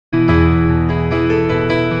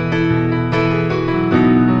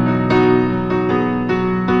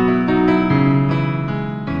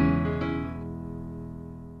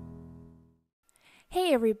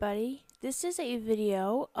everybody. This is a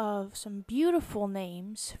video of some beautiful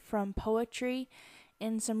names from poetry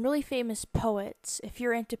and some really famous poets. If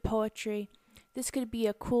you're into poetry, this could be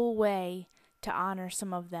a cool way to honor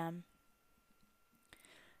some of them.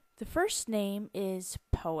 The first name is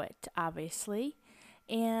Poet, obviously,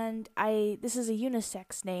 and this is a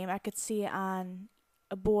unisex name. I could see it on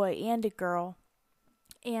a boy and a girl.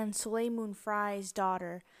 And Soleil Moon Frye's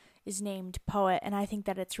daughter is named Poet, and I think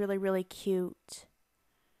that it's really, really cute.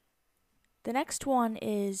 The next one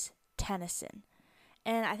is Tennyson,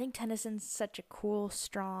 and I think Tennyson's such a cool,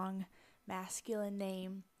 strong, masculine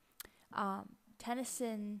name.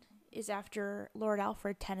 Tennyson is after Lord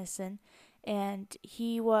Alfred Tennyson, and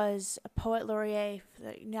he was a poet laureate for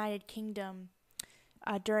the United Kingdom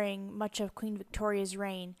during much of Queen Victoria's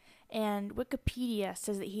reign, and Wikipedia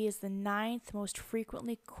says that he is the 9th most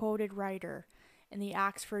frequently quoted writer in the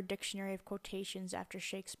Oxford Dictionary of Quotations after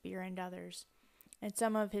Shakespeare and others. And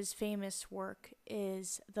some of his famous work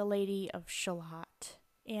is The Lady of Shalott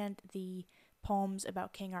and the poems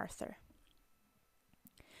about King Arthur.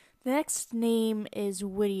 The next name is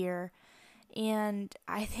Whittier, and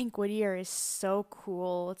I think Whittier is so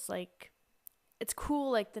cool. It's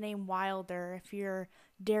cool like the name Wilder. If you're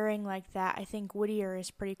daring like that, I think Whittier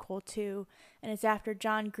is pretty cool too. And it's after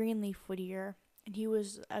John Greenleaf Whittier, and he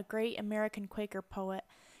was a great American Quaker poet,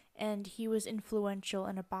 and he was influential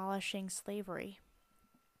in abolishing slavery.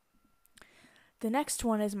 The next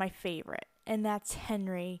one is my favorite, and that's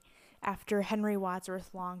Henry, after Henry Wadsworth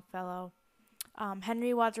Longfellow.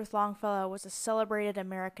 Henry Wadsworth Longfellow was a celebrated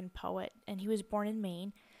American poet, and he was born in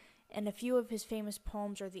Maine. And a few of his famous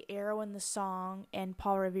poems are The Arrow and the Song and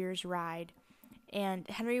Paul Revere's Ride. And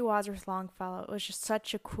Henry Wadsworth Longfellow was just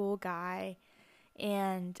such a cool guy,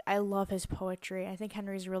 and I love his poetry. I think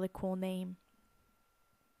Henry's a really cool name.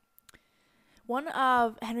 One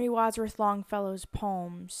of Henry Wadsworth Longfellow's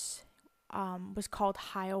poems was called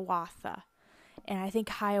Hiawatha, and I think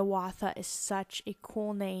Hiawatha is such a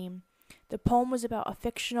cool name. The poem was about a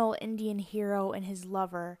fictional Indian hero and his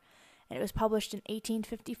lover, and it was published in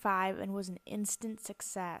 1855 and was an instant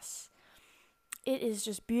success. It is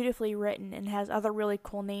just beautifully written and has other really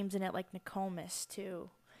cool names in it like Nokomis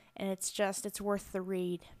too, and it's worth the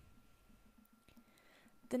read.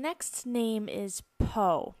 The next name is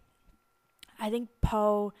Poe. I think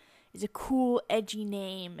Poe is a cool, edgy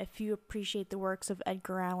name if you appreciate the works of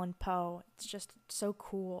Edgar Allan Poe. It's just so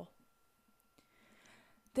cool.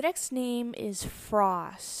 The next name is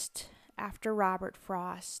Frost, after Robert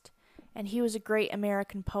Frost, and he was a great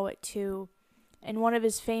American poet too. And one of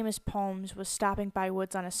his famous poems was Stopping by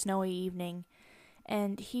Woods on a Snowy Evening.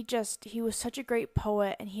 And he was such a great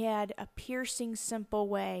poet, and he had a piercing, simple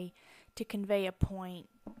way to convey a point.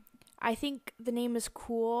 I think the name is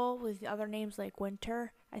cool with other names like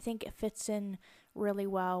Winter. I think it fits in really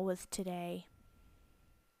well with today.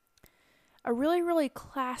 A really, really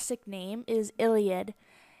classic name is Iliad,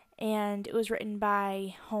 and it was written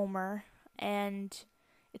by Homer, and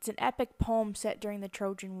it's an epic poem set during the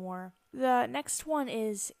Trojan War. The next one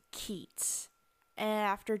is Keats,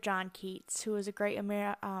 after John Keats, who was a great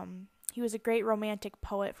he was a great romantic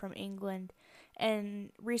poet from England.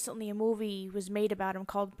 And recently a movie was made about him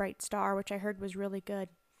called Bright Star, which I heard was really good.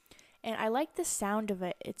 And I like the sound of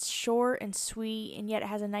it. It's short and sweet, and yet it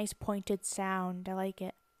has a nice pointed sound. I like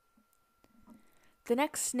it. The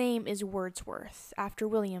next name is Wordsworth, after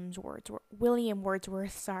William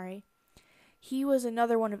Wordsworth, sorry. He was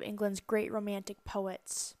another one of England's great romantic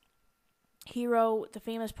poets. He wrote the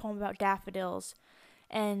famous poem about daffodils,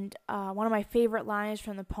 and one of my favorite lines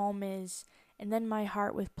from the poem is, "And then my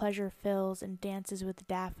heart with pleasure fills and dances with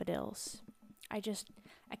daffodils." I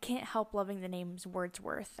can't help loving the name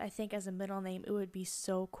Wordsworth. I think as a middle name it would be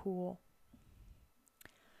so cool.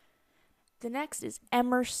 The next is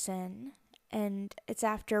Emerson, and it's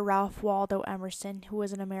after Ralph Waldo Emerson, who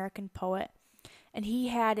was an American poet. And he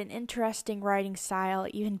had an interesting writing style,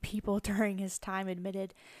 even people during his time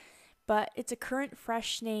admitted. But it's a current,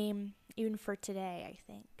 fresh name, even for today, I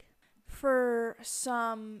think. For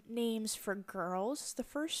some names for girls, the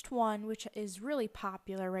first one, which is really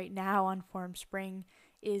popular right now on Formspring,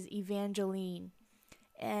 is Evangeline.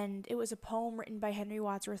 And it was a poem written by Henry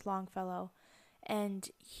Wadsworth Longfellow.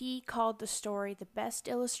 And he called the story the best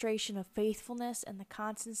illustration of faithfulness and the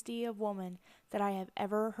constancy of woman that I have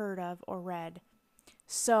ever heard of or read.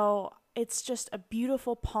 So it's just a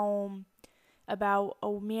beautiful poem about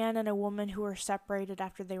a man and a woman who were separated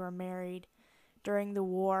after they were married during the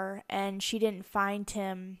war, and she didn't find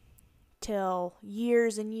him till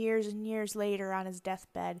years and years and years later on his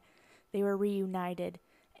deathbed. They were reunited,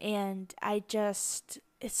 and it's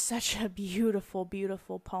such a beautiful,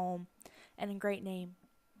 beautiful poem and a great name.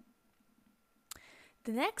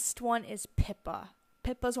 The next one is Pippa.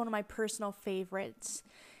 Pippa is one of my personal favorites.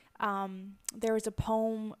 There was a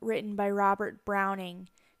poem written by Robert Browning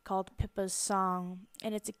called Pippa's Song,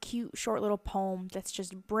 and it's a cute, short little poem that's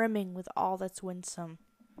just brimming with all that's winsome.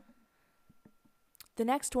 The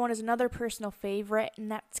next one is another personal favorite,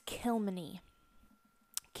 and that's Kilmeny.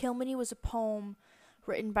 Kilmeny was a poem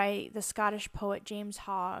written by the Scottish poet James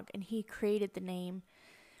Hogg, and he created the name.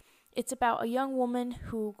 It's about a young woman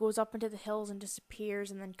who goes up into the hills and disappears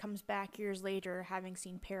and then comes back years later having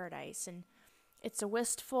seen paradise. And it's a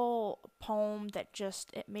wistful poem that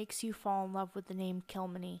it makes you fall in love with the name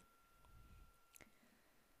Kilmeny.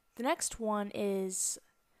 The next one is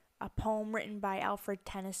a poem written by Alfred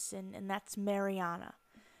Tennyson, and that's Mariana.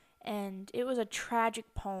 And it was a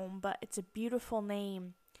tragic poem, but it's a beautiful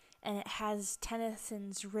name, and it has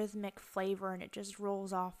Tennyson's rhythmic flavor, and it just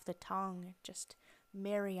rolls off the tongue.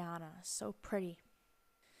 Mariana, so pretty.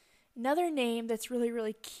 Another name that's really,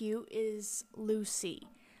 really cute is Lucy.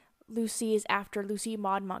 Lucy is after Lucy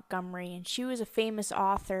Maud Montgomery, and she was a famous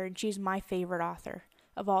author, and she's my favorite author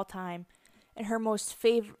of all time. And her most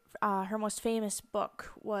famous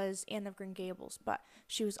book was Anne of Green Gables, but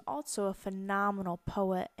she was also a phenomenal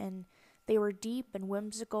poet, and they were deep and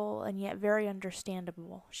whimsical and yet very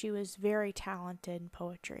understandable. She was very talented in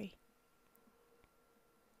poetry.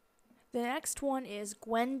 The next one is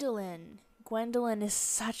Gwendolyn. Gwendolyn is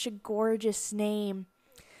such a gorgeous name,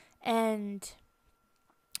 and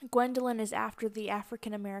Gwendolyn is after the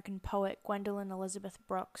African American poet Gwendolyn Elizabeth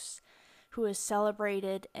Brooks, who is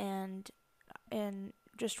celebrated and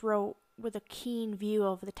just wrote with a keen view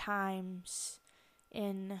of the times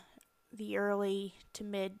in the early to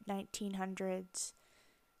mid 1900s.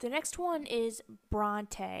 The next one is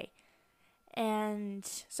Bronte, and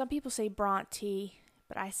some people say Bronte,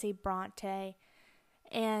 but I say Bronte,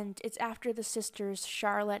 and it's after the sisters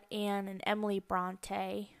Charlotte, Anne, and Emily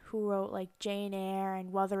Bronte, who wrote like Jane Eyre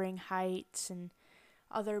and Wuthering Heights and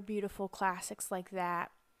other beautiful classics like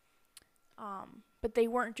that. But they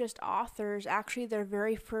weren't just authors. Actually, their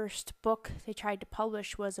very first book they tried to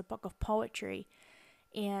publish was a book of poetry,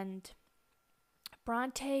 and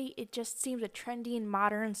Bronte, it just seems a trendy and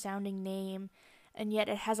modern sounding name, and yet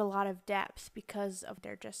it has a lot of depth because of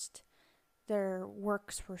their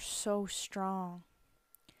works were so strong.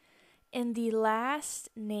 And the last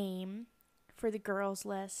name for the girls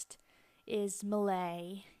list is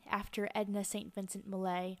Millay, after Edna St. Vincent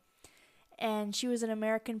Millay. And she was an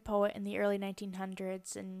American poet in the early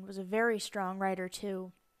 1900s and was a very strong writer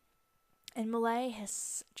too. And Millay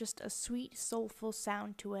has just a sweet, soulful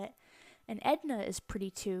sound to it. And Edna is pretty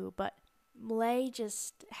too, but Millay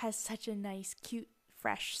just has such a nice, cute,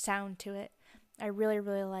 fresh sound to it. I really,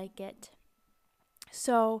 really like it.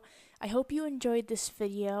 So I hope you enjoyed this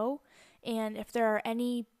video, and if there are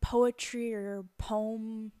any poetry or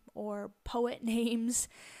poem or poet names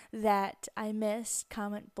that I missed,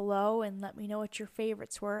 comment below and let me know what your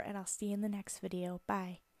favorites were, and I'll see you in the next video.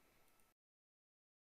 Bye.